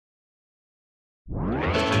She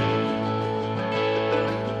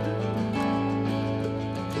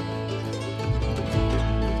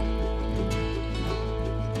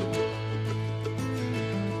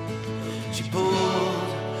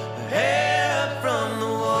pulled her hair up from the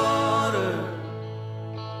water.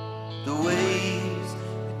 The waves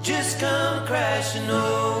had just come crashing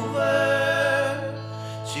over.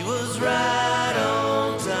 She was right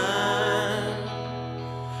on time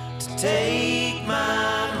to take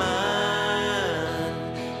my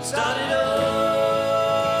mind and start it over.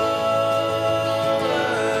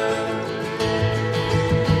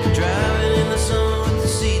 Driving in the sun with the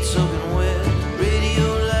seats soaking wet, radio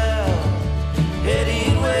loud,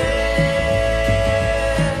 heading west.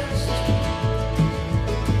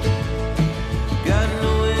 Got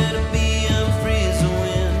nowhere to be, I'm free as the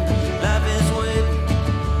wind. Life is waiting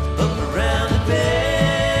up around the bend.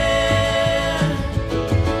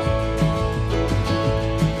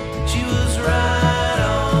 She was right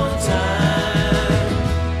on time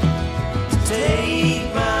to take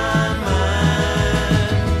my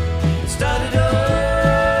mind and start it over.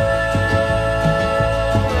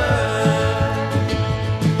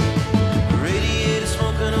 Radiator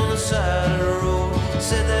smoking on the side of the road.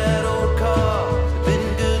 Said that old car had been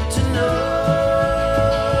good to know.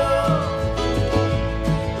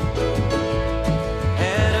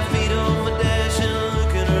 Had her feet on my dash and a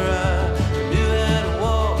look in her eye. Knew how to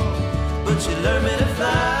walk, but she learned me to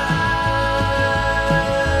fly.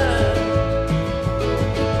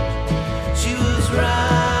 She was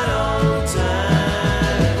right on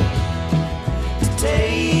time to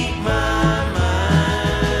take my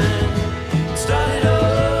mind and start it over.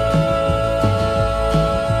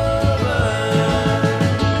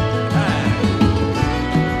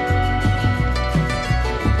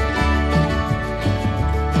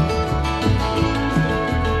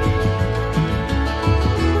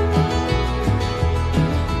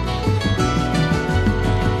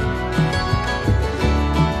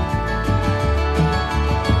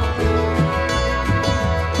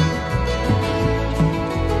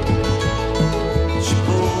 She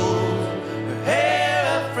pulled her hair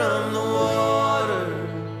up from the water.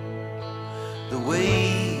 The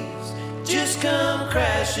waves just come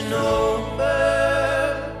crashing over.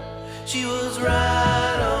 She was right